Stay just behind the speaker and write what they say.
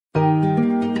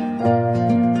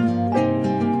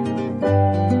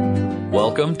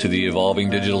Welcome to the Evolving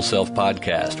Digital Self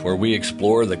podcast, where we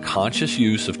explore the conscious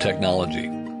use of technology.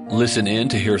 Listen in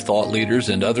to hear thought leaders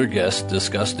and other guests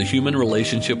discuss the human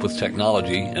relationship with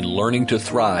technology and learning to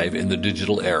thrive in the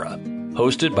digital era.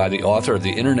 Hosted by the author of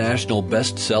the international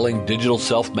best-selling Digital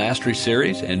Self-Mastery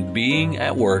series and Being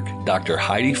at Work, Dr.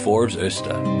 Heidi Forbes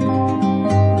Öste.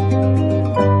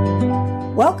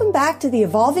 Welcome back to the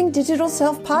Evolving Digital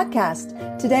Self podcast.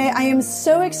 Today, I am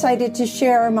so excited to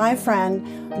share my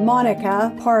friend,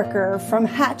 Monica Parker from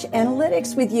Hatch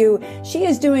Analytics with you. She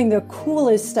is doing the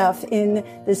coolest stuff in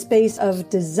the space of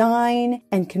design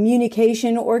and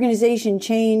communication, organization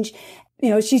change. You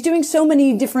know, she's doing so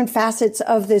many different facets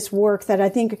of this work that I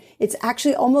think it's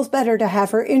actually almost better to have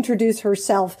her introduce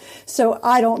herself so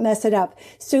I don't mess it up.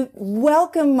 So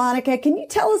welcome, Monica. Can you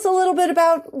tell us a little bit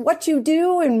about what you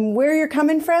do and where you're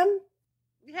coming from?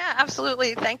 Yeah,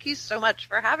 absolutely. Thank you so much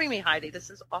for having me, Heidi. This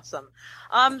is awesome.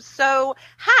 So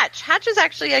Hatch is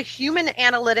actually a human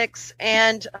analytics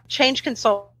and change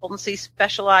consultancy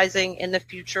specializing in the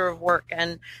future of work.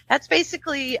 And that's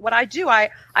basically what I do. I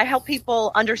help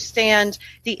people understand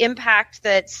the impact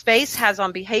that space has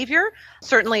on behavior,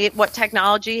 certainly what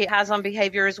technology has on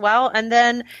behavior as well, and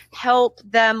then help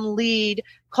them lead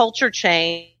culture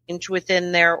change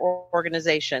within their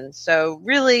organization. So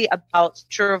really about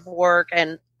future of work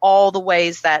and all the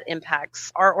ways that impacts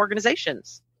our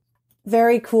organizations.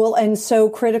 Very cool and so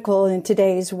critical in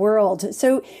today's world.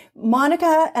 So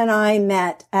Monica and I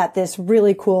met at this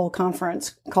really cool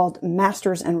conference called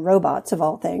Masters and Robots, of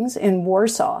all things, in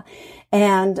Warsaw.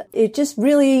 And it just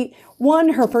really, one,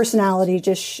 her personality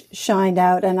just shined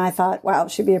out. And I thought, wow,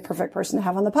 she'd be a perfect person to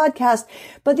have on the podcast.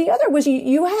 But the other was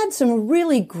you had some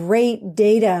really great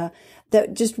data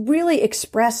that just really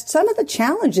expressed some of the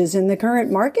challenges in the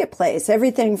current marketplace,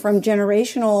 everything from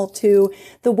generational to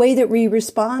the way that we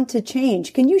respond to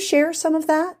change. Can you share some of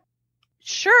that?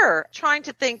 Sure. Trying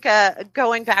to think,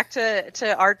 going back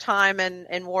to our time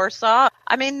in Warsaw.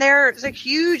 I mean, there's a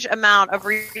huge amount of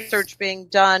research being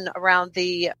done around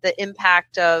the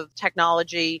impact of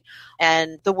technology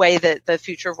and the way that the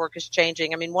future of work is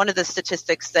changing. I mean, one of the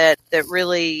statistics that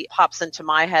really pops into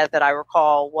my head that I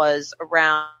recall was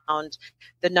around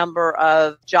the number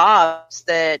of jobs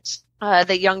that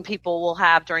young people will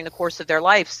have during the course of their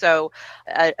life. So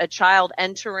a child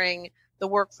entering the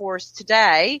workforce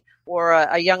today, or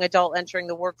a young adult entering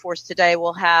the workforce today,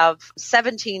 will have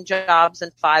 17 jobs in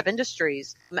 5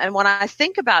 industries. And when I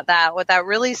think about that, what that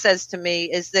really says to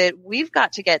me is that we've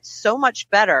got to get so much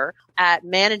better at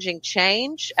managing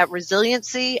change, at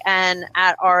resiliency, and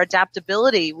at our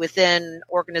adaptability within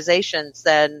organizations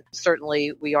than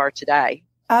certainly we are today.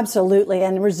 Absolutely.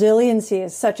 And resiliency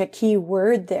is such a key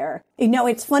word there. You know,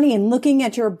 it's funny, in looking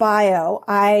at your bio,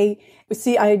 I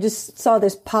just saw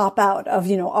this pop out of,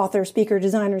 author, speaker,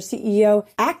 designer, CEO,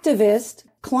 activist,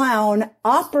 clown,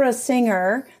 opera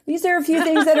singer. These are a few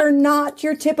things that are not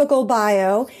your typical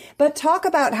bio, but talk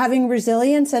about having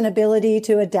resilience and ability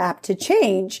to adapt to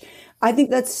change. I think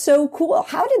that's so cool.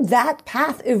 How did that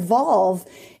path evolve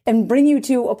and bring you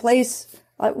to a place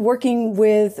working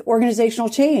with organizational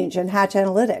change and Hatch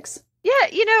Analytics?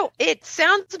 Yeah, it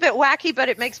sounds a bit wacky, but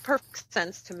it makes perfect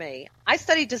sense to me. I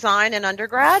studied design in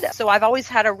undergrad, so I've always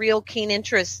had a real keen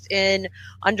interest in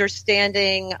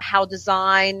understanding how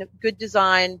design, good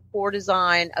design, poor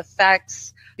design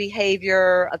affects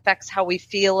behavior, affects how we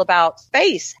feel about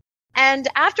space. And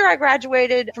after I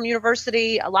graduated from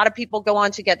university, a lot of people go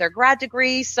on to get their grad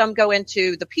degree. Some go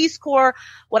into the Peace Corps.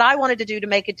 What I wanted to do to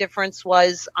make a difference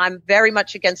was, I'm very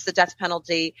much against the death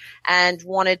penalty and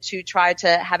wanted to try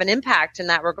to have an impact in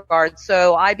that regard.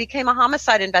 So I became a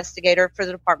homicide investigator for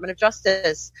the Department of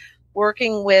Justice,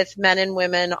 working with men and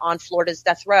women on Florida's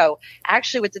death row,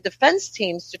 actually with the defense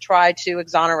teams to try to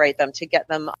exonerate them, to get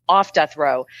them off death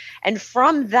row. And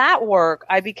from that work,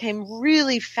 I became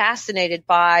really fascinated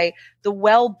by the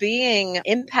well-being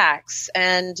impacts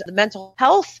and the mental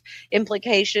health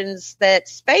implications that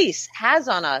space has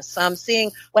on us. Seeing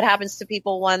what happens to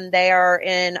people when they are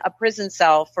in a prison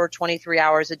cell for 23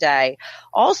 hours a day.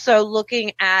 Also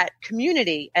looking at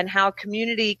community and how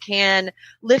community can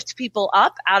lift people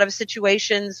up out of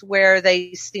situations where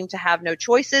they seem to have no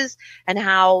choices, and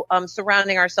how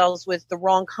surrounding ourselves with the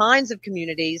wrong kinds of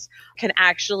communities can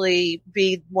actually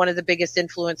be one of the biggest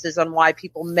influences on why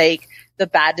people make the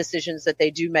bad decisions that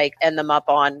they do make, end them up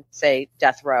on, say,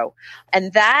 death row.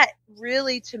 And that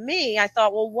really, to me, I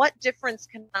thought, well, what difference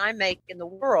can I make in the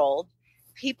world?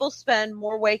 People spend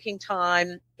more waking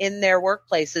time in their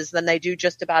workplaces than they do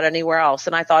just about anywhere else.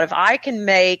 And I thought, if I can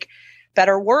make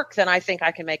better work, then I think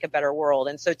I can make a better world.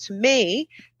 And so to me,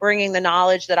 bringing the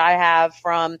knowledge that I have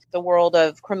from the world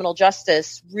of criminal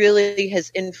justice really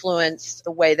has influenced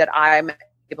the way that I'm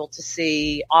able to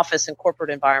see office and corporate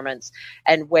environments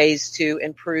and ways to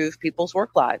improve people's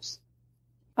work lives.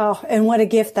 Oh, and what a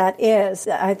gift that is.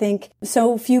 I think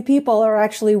so few people are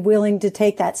actually willing to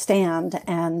take that stand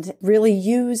and really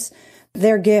use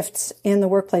their gifts in the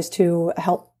workplace to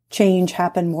help change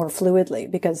happen more fluidly.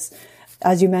 Because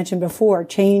as you mentioned before,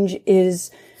 change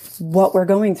is what we're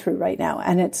going through right now.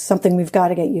 And it's something we've got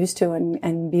to get used to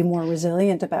and be more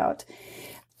resilient about.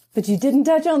 But you didn't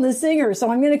touch on the singer.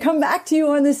 So I'm going to come back to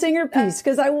you on the singer piece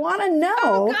because I want to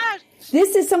know,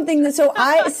 this is something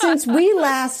that, since we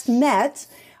last met,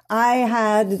 I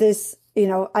had this,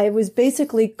 I was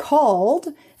basically called,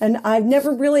 and I've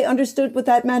never really understood what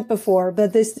that meant before,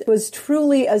 but this was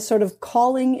truly a sort of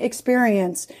calling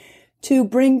experience to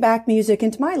bring back music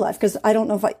into my life. Because I don't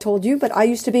know if I told you, but I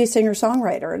used to be a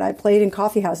singer-songwriter, and I played in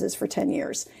coffee houses for 10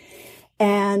 years.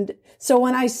 And so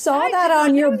when I saw that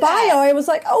on your bio, I was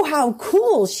like, oh, how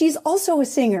cool. She's also a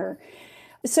singer.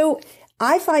 So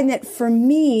I find that for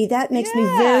me, that makes me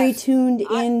very tuned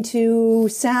into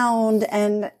sound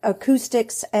and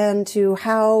acoustics and to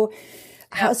how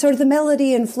sort of the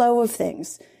melody and flow of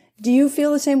things. Do you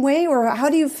feel the same way, or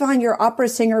how do you find your opera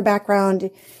singer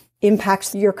background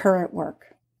impacts your current work?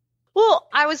 Well,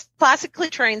 I was classically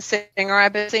trained singer.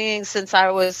 I've been singing since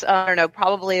I was,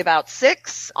 probably about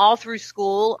 6, all through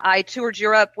school. I toured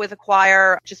Europe with a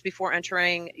choir just before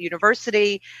entering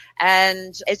university,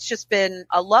 and it's just been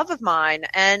a love of mine.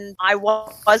 And I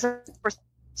was a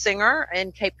singer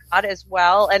in Cape Cod as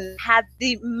well, and had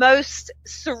the most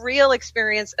surreal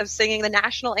experience of singing the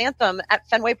national anthem at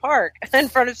Fenway Park in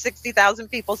front of 60,000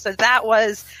 people. So that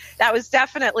was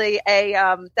definitely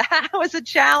that was a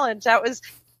challenge. That was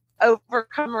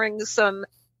overcoming some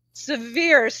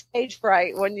severe stage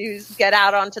fright when you get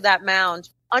out onto that mound.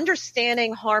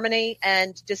 Understanding harmony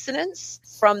and dissonance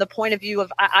from the point of view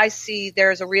of, I see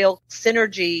there's a real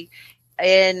synergy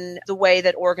in the way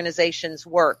that organizations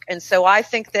work. And so I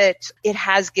think that it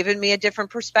has given me a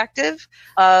different perspective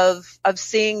of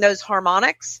seeing those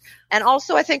harmonics. And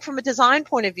also I think from a design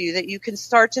point of view that you can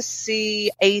start to see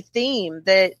a theme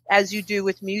that, as you do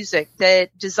with music,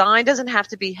 that design doesn't have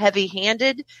to be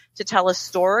heavy-handed to tell a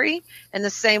story in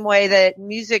the same way that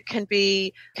music can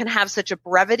have such a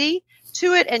brevity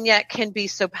to it and yet can be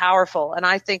so powerful. And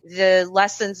I think the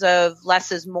lessons of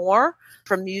less is more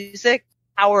from music,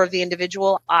 power of the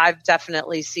individual, I've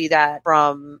definitely see that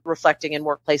from reflecting in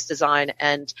workplace design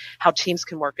and how teams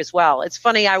can work as well. It's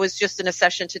funny, I was just in a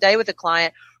session today with a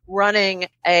client running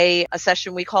a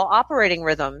session we call operating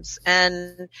rhythms.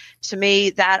 And to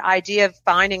me, that idea of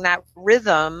finding that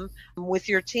rhythm with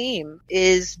your team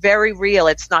is very real.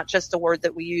 It's not just a word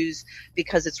that we use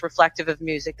because it's reflective of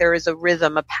music. There is a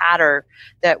rhythm, a pattern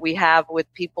that we have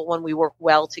with people when we work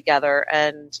well together.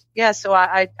 And so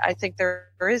I think there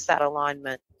is that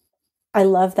alignment. I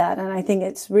love that. And I think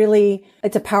it's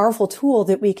a powerful tool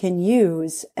that we can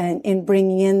use and in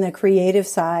bringing in the creative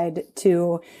side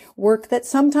to work that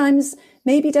sometimes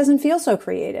maybe doesn't feel so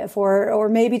creative or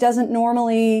maybe doesn't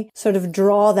normally sort of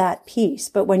draw that piece.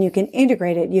 But when you can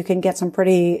integrate it, you can get some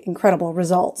pretty incredible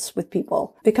results with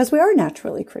people because we are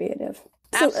naturally creative.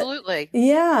 Absolutely.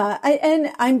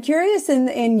 And I'm curious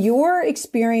in your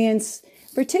experience,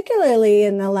 particularly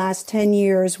in the last 10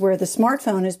 years where the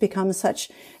smartphone has become such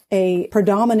a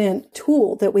predominant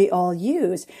tool that we all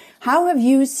use. How have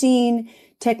you seen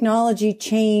technology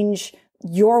change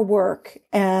your work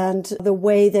and the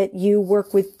way that you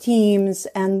work with teams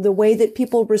and the way that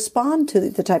people respond to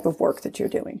the type of work that you're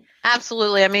doing?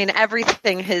 Absolutely. I mean,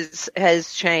 everything has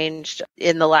changed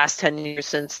in the last 10 years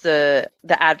since the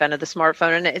advent of the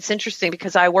smartphone. And it's interesting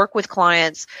because I work with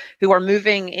clients who are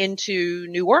moving into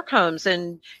new work homes.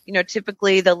 And,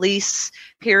 typically the lease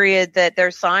period that they're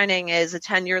signing is a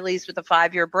 10-year lease with a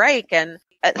 5-year break. And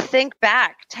think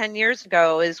back 10 years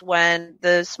ago is when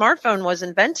the smartphone was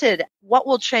invented. What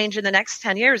will change in the next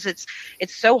 10 years? It's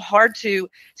so hard to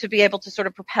be able to sort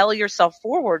of propel yourself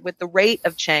forward with the rate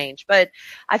of change. But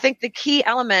I think the key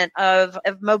element of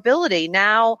mobility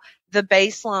now, the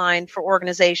baseline for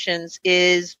organizations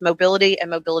is mobility and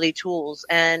mobility tools,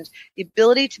 and the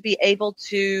ability to be able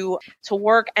to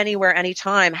work anywhere,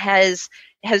 anytime has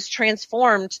has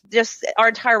transformed just our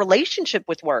entire relationship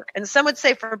with work. And some would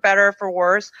say for better or for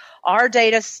worse, our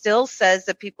data still says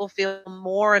that people feel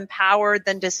more empowered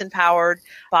than disempowered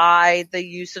by the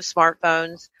use of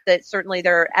smartphones, that certainly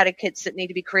there are etiquettes that need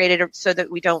to be created so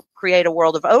that we don't create a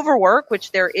world of overwork,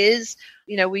 which there is.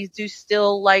 We do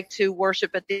still like to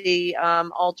worship at the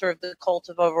altar of the cult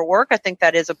of overwork. I think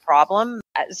that is a problem.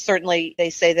 Certainly, they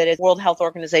say that the World Health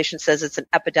Organization says it's an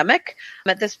epidemic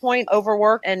at this point,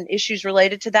 overwork and issues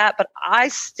related to that. But I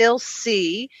still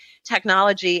see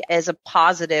technology as a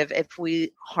positive if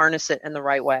we harness it in the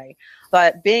right way.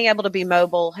 But being able to be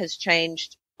mobile has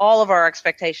changed all of our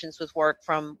expectations with work,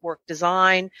 from work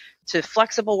design to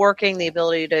flexible working, the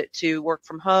ability to work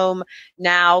from home.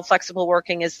 Now, flexible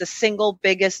working is the single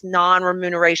biggest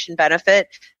non-remuneration benefit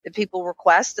that people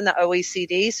request in the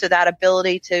OECD. So that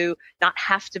ability to not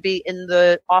have to be in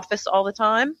the office all the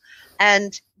time,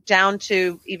 and down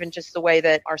to even just the way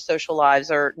that our social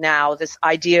lives are now, this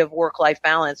idea of work-life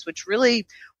balance, which really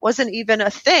wasn't even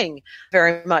a thing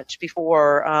very much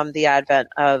before the advent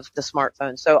of the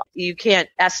smartphone. So you can't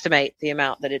estimate the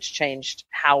amount that it's changed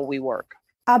how we work.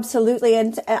 Absolutely.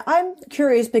 And I'm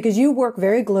curious because you work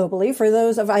very globally. For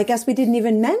those of, I guess we didn't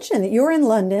even mention that you're in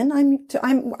London.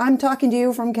 I'm talking to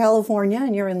you from California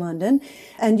and you're in London,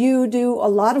 and you do a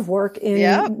lot of work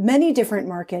in many different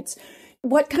markets.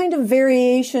 What kind of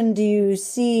variation do you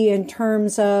see in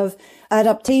terms of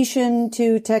adaptation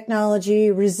to technology,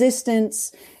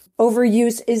 resistance,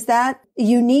 overuse? Is that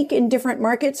unique in different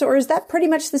markets, or is that pretty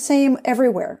much the same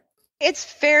everywhere? It's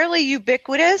fairly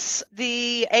ubiquitous.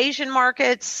 The Asian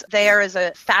markets, there is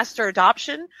a faster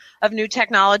adoption of new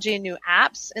technology and new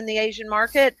apps in the Asian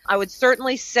market. I would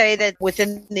certainly say that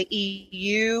within the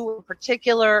EU, in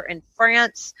particular in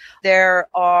France, there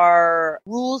are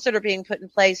rules that are being put in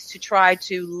place to try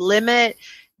to limit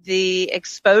the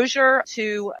exposure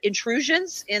to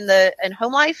intrusions in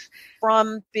home life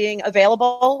from being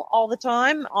available all the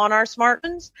time on our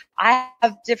smartphones. I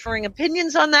have differing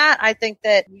opinions on that. I think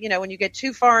that, when you get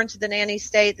too far into the nanny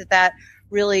state, that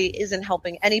really isn't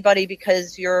helping anybody,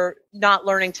 because you're not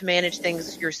learning to manage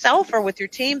things yourself or with your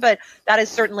team. But that is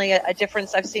certainly a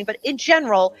difference I've seen. But in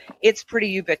general, it's pretty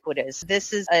ubiquitous.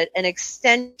 This is an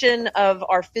extension of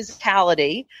our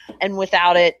physicality, and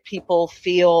without it, people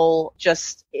feel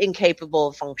just incapable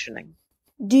of functioning.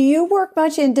 Do you work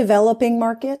much in developing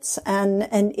markets?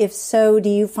 And if so, do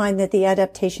you find that the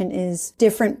adaptation is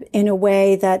different in a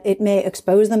way that it may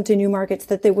expose them to new markets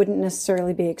that they wouldn't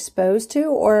necessarily be exposed to?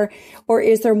 Or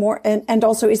is there more, and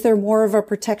also is there more of a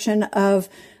protection of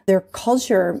their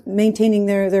culture, maintaining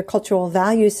their cultural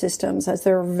value systems, as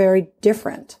they're very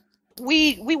different?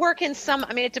 We work in some,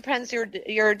 it depends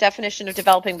your definition of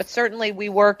developing, but certainly we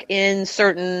work in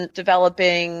certain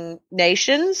developing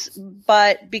nations.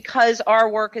 But because our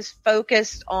work is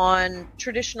focused on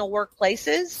traditional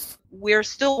workplaces, we're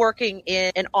still working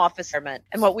in an office environment.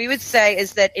 And what we would say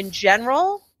is that in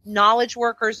general, knowledge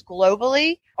workers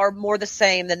globally are more the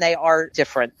same than they are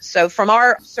different. So from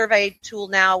our survey tool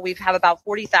now, we have about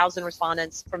 40,000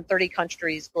 respondents from 30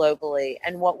 countries globally.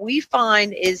 And what we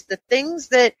find is the things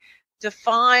that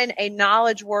define a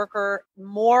knowledge worker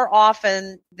more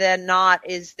often than not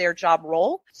is their job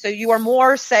role. So you are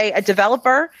more, say, a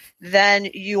developer than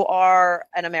you are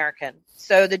an American.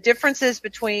 So the differences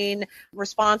between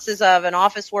responses of an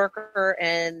office worker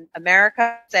in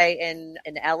America, say in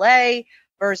LA,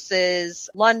 versus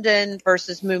London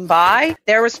versus Mumbai,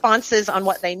 their responses on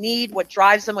what they need, what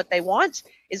drives them, what they want,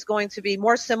 is going to be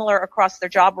more similar across their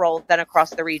job role than across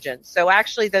the region. So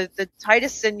actually the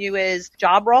tightest sinew is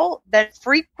job role. Then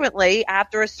frequently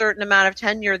after a certain amount of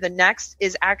tenure, the next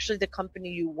is actually the company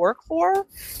you work for.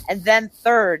 And then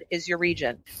third is your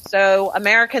region. So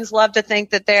Americans love to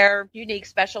think that they're unique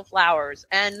special flowers,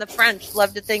 and the French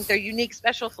love to think they're unique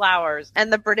special flowers,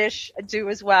 and the British do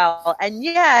as well. And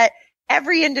yet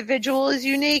every individual is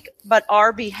unique, but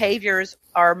our behaviors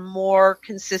are more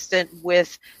consistent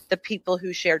with the people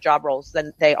who share job roles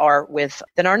than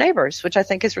our neighbors, which I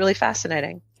think is really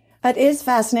fascinating. It is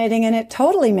fascinating, and it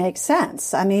totally makes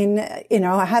sense.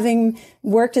 Having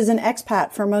worked as an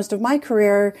expat for most of my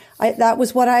career, that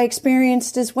was what I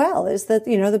experienced as well, is that,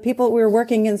 the people we were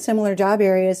working in similar job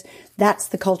areas, that's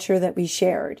the culture that we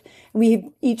shared. We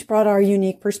each brought our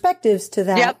unique perspectives to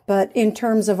that, yep. But in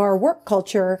terms of our work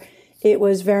culture, it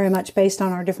was very much based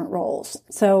on our different roles.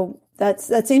 So that's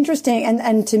interesting.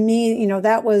 And to me,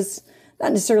 that was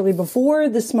not necessarily before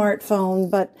the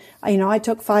smartphone, but I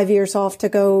took 5 years off to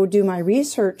go do my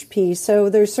research piece.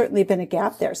 So there's certainly been a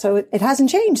gap there. So it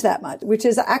hasn't changed that much, which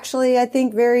is actually, I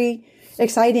think, very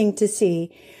exciting to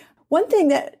see. One thing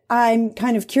that I'm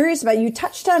kind of curious about, you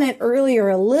touched on it earlier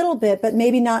a little bit, but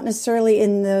maybe not necessarily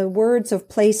in the words of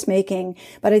placemaking.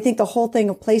 But I think the whole thing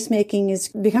of placemaking is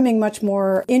becoming much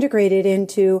more integrated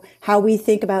into how we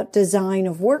think about design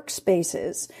of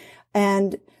workspaces.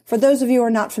 And for those of you who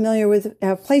are not familiar with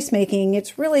placemaking,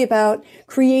 it's really about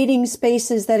creating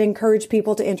spaces that encourage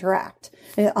people to interact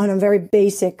on a very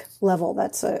basic level.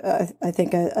 That's, I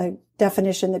think, a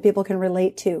definition that people can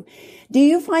relate to. Do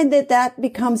you find that that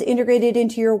becomes integrated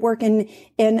into your work? And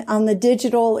on the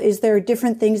digital, is there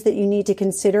different things that you need to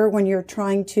consider when you're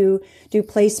trying to do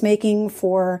placemaking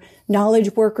for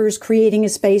knowledge workers, creating a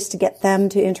space to get them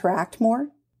to interact more?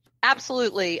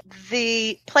 Absolutely.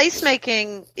 The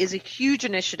placemaking is a huge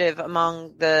initiative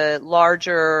among the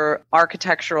larger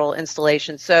architectural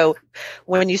installations. So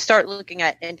when you start looking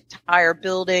at entire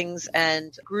buildings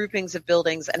and groupings of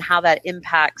buildings and how that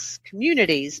impacts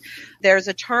communities, there's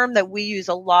a term that we use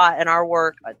a lot in our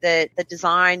work that the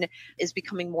design is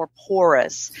becoming more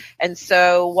porous. And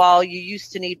so while you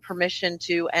used to need permission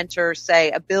to enter, say,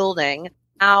 a building,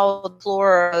 now the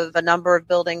floor of a number of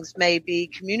buildings may be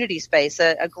community space.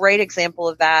 A great example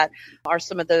of that are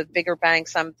some of the bigger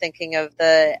banks. I'm thinking of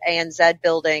the ANZ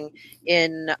building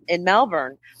in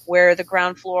Melbourne, where the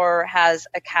ground floor has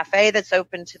a cafe that's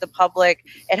open to the public.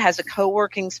 It has a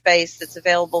co-working space that's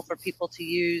available for people to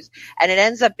use. And it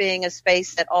ends up being a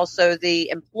space that also the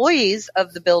employees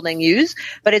of the building use.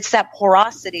 But it's that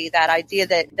porosity, that idea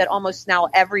that almost now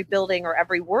every building or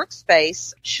every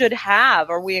workspace should have,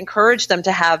 or we encourage them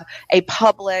to have, a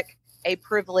public, a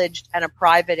privileged, and a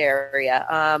private area.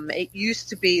 It used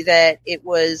to be that it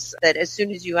was that as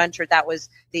soon as you entered, that was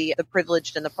the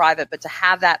privileged and the private, but to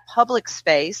have that public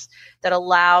space that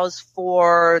allows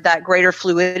for that greater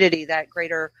fluidity,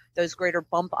 those greater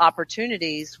bump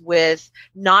opportunities with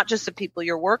not just the people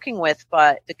you're working with,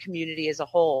 but the community as a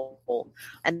whole.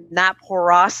 And that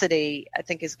porosity, I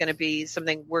think, is going to be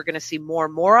something we're going to see more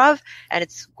and more of, and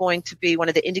it's going to be one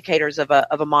of the indicators of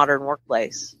a modern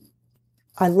workplace.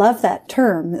 I love that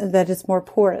term, that it's more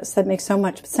porous. That makes so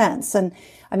much sense. And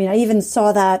I mean, I even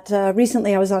saw that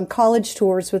recently. I was on college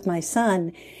tours with my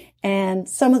son, and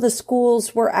some of the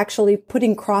schools were actually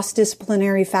putting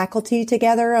cross-disciplinary faculty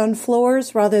together on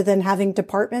floors rather than having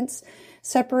departments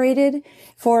separated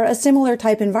for a similar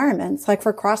type environment. It's like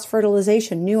for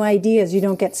cross-fertilization, new ideas. You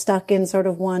don't get stuck in sort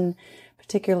of one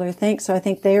particular thing. So I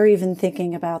think they're even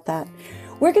thinking about that.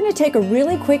 We're going to take a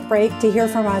really quick break to hear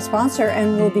from our sponsor,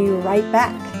 and we'll be right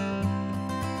back.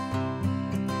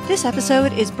 This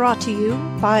episode is brought to you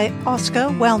by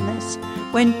Öste Wellness.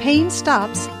 When pain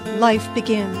stops, life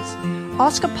begins.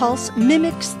 Öste Pulse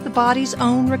mimics the body's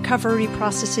own recovery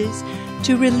processes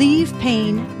to relieve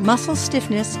pain, muscle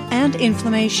stiffness, and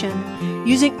inflammation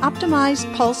using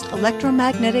optimized pulsed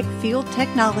electromagnetic field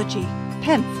technology,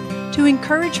 PEMF, to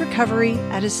encourage recovery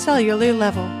at a cellular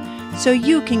level, so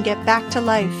you can get back to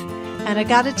life. And I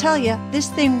gotta tell you, this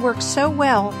thing works so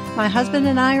well, my husband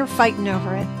and I are fighting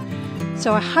over it.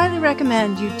 So I highly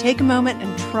recommend you take a moment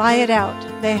and try it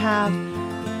out. They have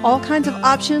all kinds of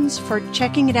options for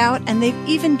checking it out, and they've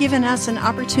even given us an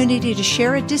opportunity to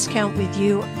share a discount with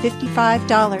you,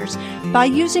 $55, by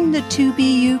using the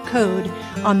 2BU code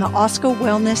on the Öste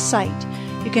Wellness site.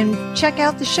 You can check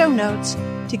out the show notes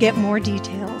to get more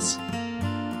details.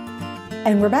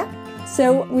 And we're back.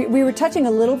 So we were touching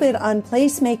a little bit on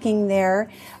placemaking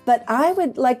there, but I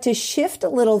would like to shift a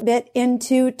little bit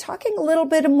into talking a little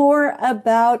bit more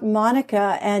about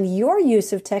Monica and your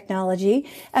use of technology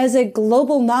as a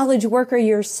global knowledge worker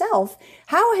yourself.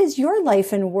 How has your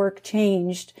life and work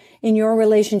changed in your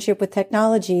relationship with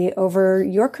technology over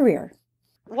your career?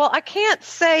 Well, I can't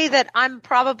say that I'm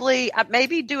probably,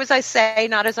 maybe do as I say,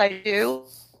 not as I do.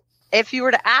 If you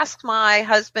were to ask my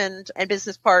husband and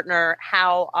business partner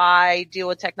how I deal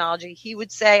with technology, he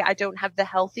would say I don't have the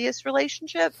healthiest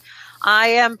relationship. I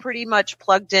am pretty much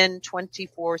plugged in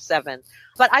 24/7.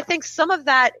 But I think some of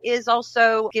that is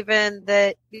also given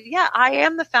that, I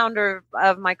am the founder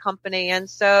of my company. And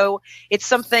so it's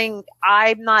something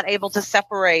I'm not able to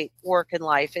separate work and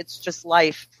life. It's just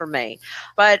life for me.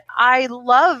 But I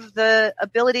love the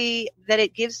ability that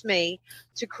it gives me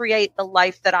to create the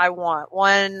life that I want.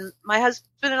 When my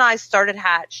husband and I started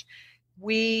Hatch,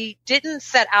 we didn't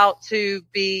set out to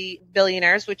be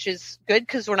billionaires, which is good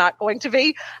because we're not going to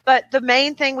be. But the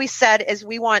main thing we said is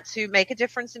we want to make a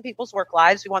difference in people's work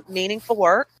lives. We want meaningful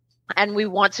work, and we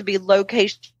want to be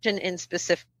location in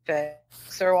specific.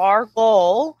 So our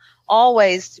goal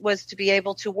always was to be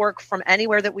able to work from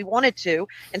anywhere that we wanted to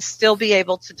and still be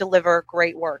able to deliver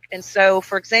great work. And so,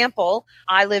 for example,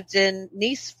 I lived in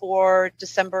Nice for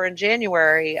December and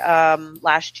January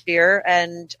last year,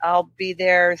 and I'll be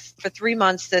there for 3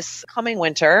 months this coming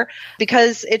winter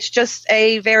because it's just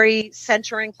a very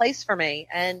centering place for me.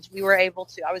 And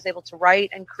I was able to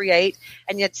write and create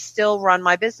and yet still run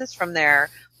my business from there.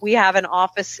 We have an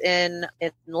office in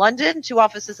London, 2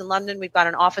 offices in London. We've got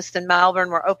an office in Melbourne.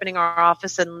 We're opening our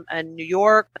office in New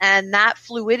York. And that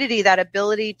fluidity, that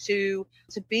ability to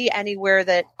be anywhere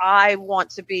that I want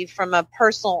to be from a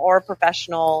personal or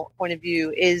professional point of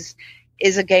view is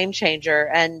a game changer.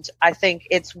 And I think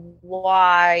it's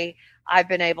why I've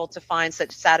been able to find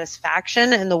such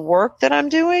satisfaction in the work that I'm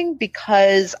doing,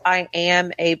 because I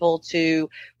am able to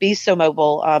be so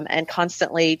mobile and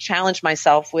constantly challenge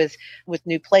myself with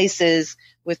new places,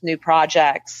 with new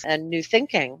projects and new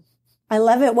thinking. I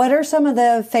love it. What are some of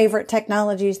the favorite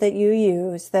technologies that you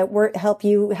use that help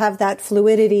you have that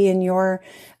fluidity in your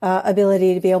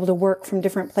ability to be able to work from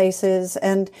different places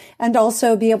and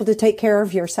also be able to take care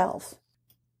of yourself?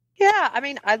 Yeah, I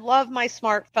mean, I love my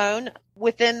smartphone.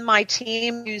 Within my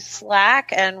team, we use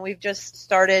Slack, and we've just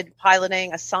started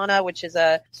piloting Asana, which is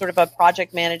a sort of a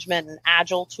project management and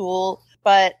agile tool.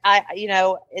 But at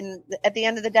the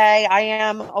end of the day, I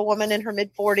am a woman in her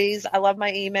mid-40s. I love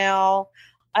my email.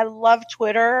 I love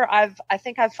Twitter. I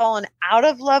think I've fallen out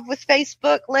of love with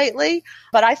Facebook lately,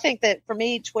 but I think that for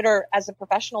me, Twitter as a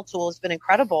professional tool has been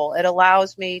incredible. It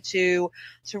allows me to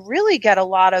really get a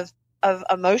lot of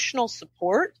emotional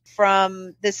support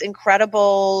from this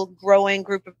incredible growing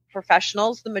group of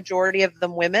professionals, the majority of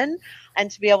them women, and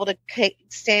to be able to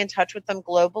stay in touch with them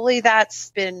globally.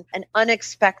 That's been an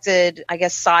unexpected, I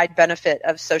guess, side benefit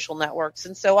of social networks.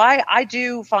 And so I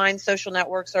do find social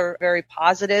networks are a very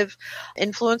positive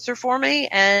influencer for me.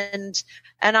 And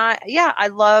I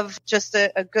love just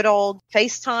a good old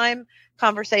FaceTime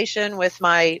conversation with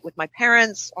my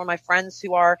parents or my friends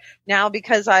who are now,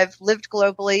 because I've lived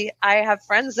globally, I have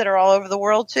friends that are all over the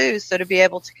world too. So to be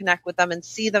able to connect with them and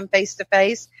see them face to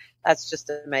face, that's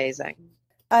just amazing.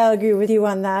 I agree with you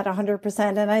on that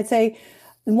 100%. And I'd say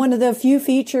one of the few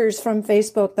features from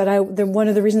Facebook that one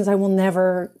of the reasons I will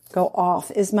never go off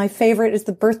is my favorite is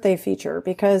the birthday feature,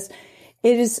 because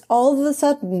it is all of a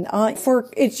sudden,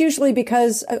 it's usually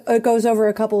because it goes over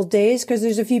a couple of days, because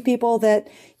there's a few people that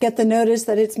get the notice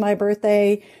that it's my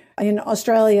birthday in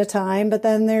Australia time, but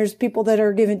then there's people that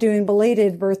are doing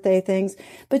belated birthday things.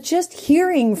 But just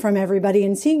hearing from everybody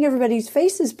and seeing everybody's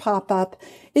faces pop up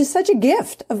is such a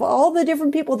gift of all the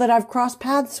different people that I've crossed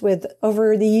paths with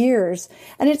over the years.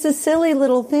 And it's a silly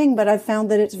little thing, but I've found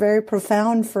that it's very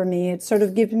profound for me. It sort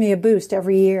of gives me a boost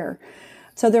every year.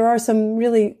 So there are some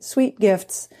really sweet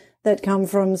gifts that come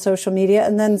from social media.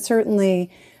 And then certainly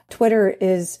Twitter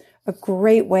is a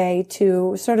great way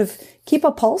to sort of keep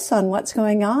a pulse on what's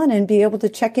going on and be able to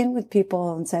check in with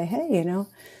people and say, hey,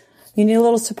 you need a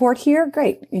little support here?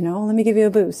 Great. Let me give you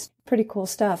a boost. Pretty cool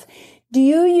stuff. Do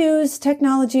you use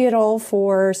technology at all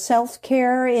for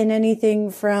self-care in anything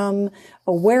from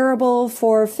a wearable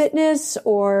for fitness,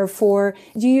 or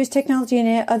do you use technology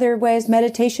in other ways,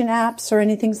 meditation apps or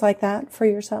anything like that for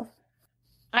yourself?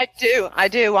 I do. I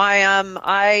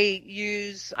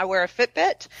wear a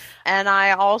Fitbit, and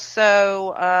I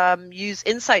also use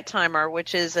Insight Timer,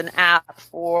 which is an app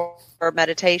for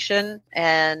meditation.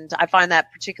 And I find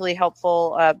that particularly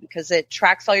helpful because it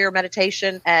tracks all your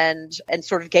meditation and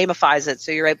sort of gamifies it.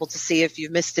 So you're able to see if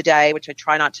you've missed a day, which I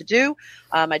try not to do.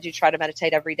 I do try to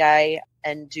meditate every day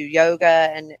and do yoga,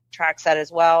 and it tracks that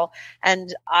as well.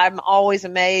 And I'm always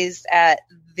amazed at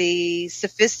the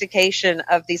sophistication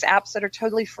of these apps that are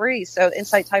totally free. So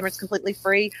Insight Timer is completely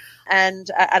free. And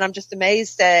I'm just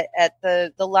amazed at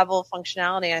the level of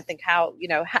functionality. I think how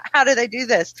do they do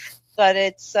this? But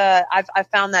it's, I've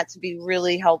found that to be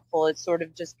really helpful. It sort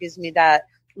of just gives me that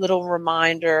little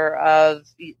reminder of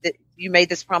that you made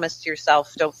this promise to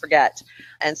yourself, don't forget.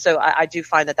 And so I do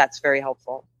find that that's very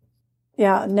helpful.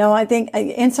 Yeah, no, I think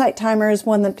Insight Timer is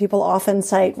one that people often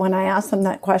cite when I ask them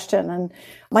that question. And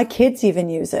my kids even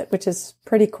use it, which is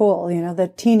pretty cool. The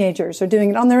teenagers are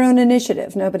doing it on their own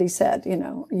initiative. Nobody said,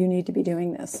 you need to be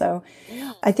doing this. So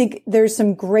I think there's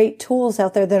some great tools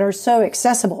out there that are so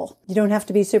accessible. You don't have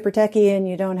to be super techie, and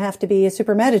you don't have to be a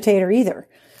super meditator either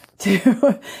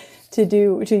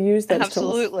to use those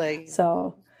Absolutely. tools.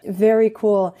 So very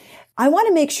cool. I want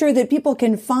to make sure that people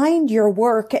can find your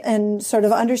work and sort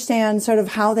of understand sort of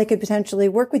how they could potentially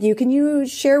work with you. Can you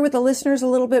share with the listeners a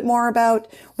little bit more about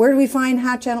where do we find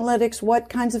Hatch Analytics? What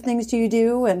kinds of things do you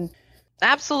do? And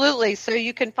Absolutely. So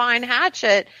you can find Hatch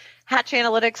at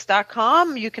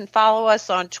hatchanalytics.com. You can follow us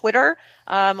on Twitter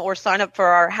or sign up for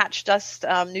our Hatch Dust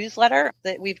newsletter.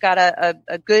 We've got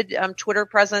a good Twitter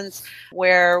presence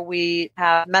where we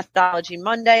have Methodology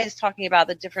Mondays talking about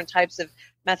the different types of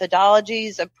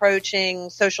methodologies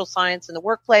approaching social science in the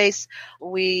workplace.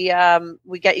 We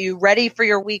get you ready for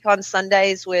your week on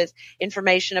Sundays with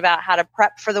information about how to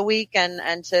prep for the week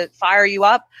and to fire you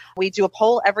up. We do a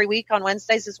poll every week on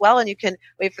Wednesdays as well, and you can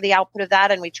wait for the output of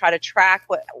that, and we try to track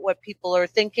what people are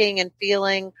thinking and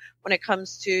feeling when it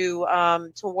comes to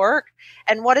work.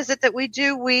 And what is it that we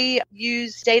do? We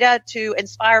use data to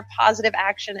inspire positive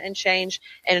action and change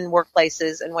in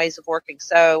workplaces and ways of working.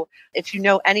 So if you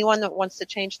know anyone that wants to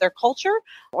change their culture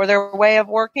or their way of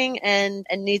working and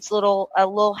needs a little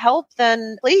help,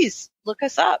 then please look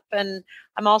us up. And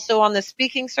I'm also on the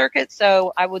speaking circuit,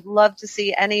 so I would love to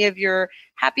see any of your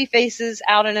happy faces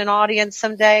out in an audience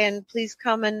someday, and please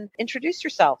come and introduce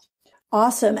yourself.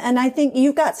 Awesome. And I think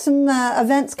you've got some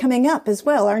events coming up as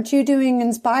well. Aren't you doing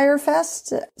Inspire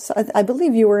Fest? So I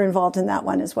believe you were involved in that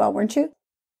one as well, weren't you?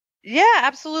 Yeah,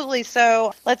 absolutely.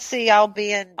 So let's see, I'll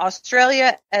be in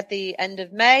Australia at the end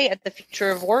of May at the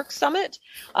Future of Work Summit.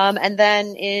 And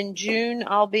then in June,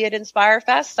 I'll be at Inspire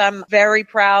Fest. I'm very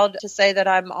proud to say that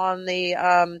I'm on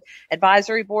the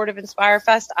advisory board of Inspire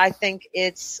Fest. I think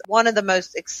it's one of the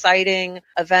most exciting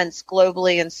events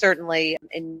globally and certainly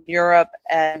in Europe.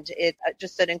 And it's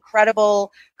just an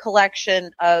incredible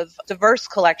diverse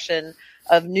collection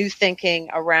of new thinking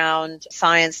around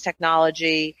science,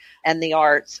 technology, and the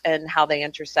arts and how they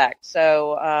intersect.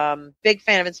 So big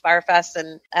fan of Inspire Fest,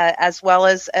 and as well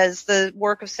as the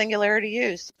work of Singularity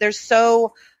Use. There's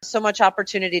so much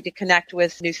opportunity to connect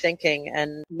with new thinking,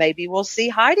 and maybe we'll see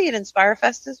Heidi at Inspire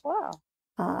Fest as well.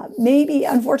 Maybe,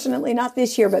 unfortunately, not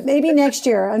this year, but maybe next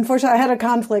year. Unfortunately, I had a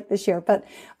conflict this year, but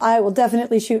I will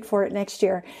definitely shoot for it next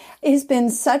year. It's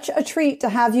been such a treat to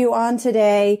have you on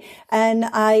today. And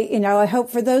I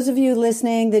hope for those of you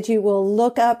listening that you will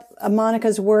look up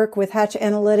Monica's work with Hatch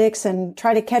Analytics and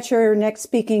try to catch her next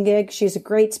speaking gig. She's a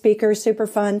great speaker, super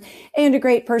fun, and a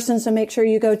great person. So make sure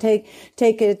you go take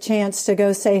a chance to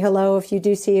go say hello if you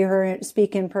do see her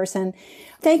speak in person.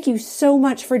 Thank you so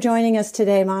much for joining us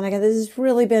today, Monica. This has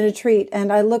really been a treat,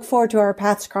 and I look forward to our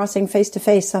paths crossing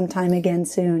face-to-face sometime again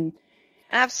soon.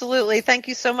 Absolutely. Thank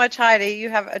you so much, Heidi.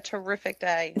 You have a terrific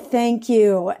day. Thank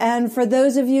you. And for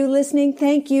those of you listening,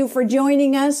 thank you for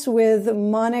joining us with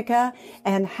Monica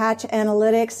and Hatch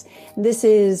Analytics. This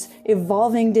is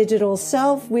Evolving Digital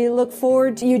Self. We look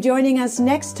forward to you joining us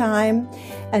next time.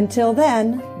 Until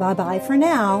then, bye-bye for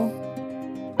now.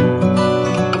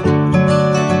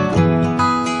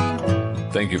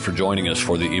 Thank you for joining us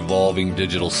for the Evolving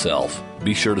Digital Self.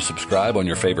 Be sure to subscribe on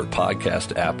your favorite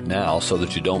podcast app now so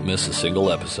that you don't miss a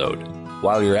single episode.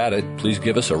 While you're at it, please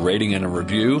give us a rating and a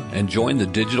review and join the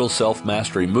Digital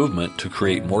Self-Mastery movement to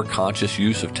create more conscious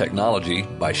use of technology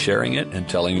by sharing it and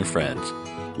telling your friends.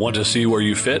 Want to see where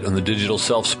you fit on the digital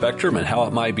self spectrum and how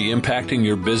it might be impacting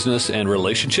your business and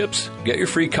relationships? Get your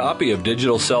free copy of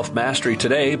Digital Self-Mastery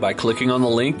today by clicking on the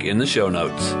link in the show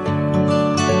notes.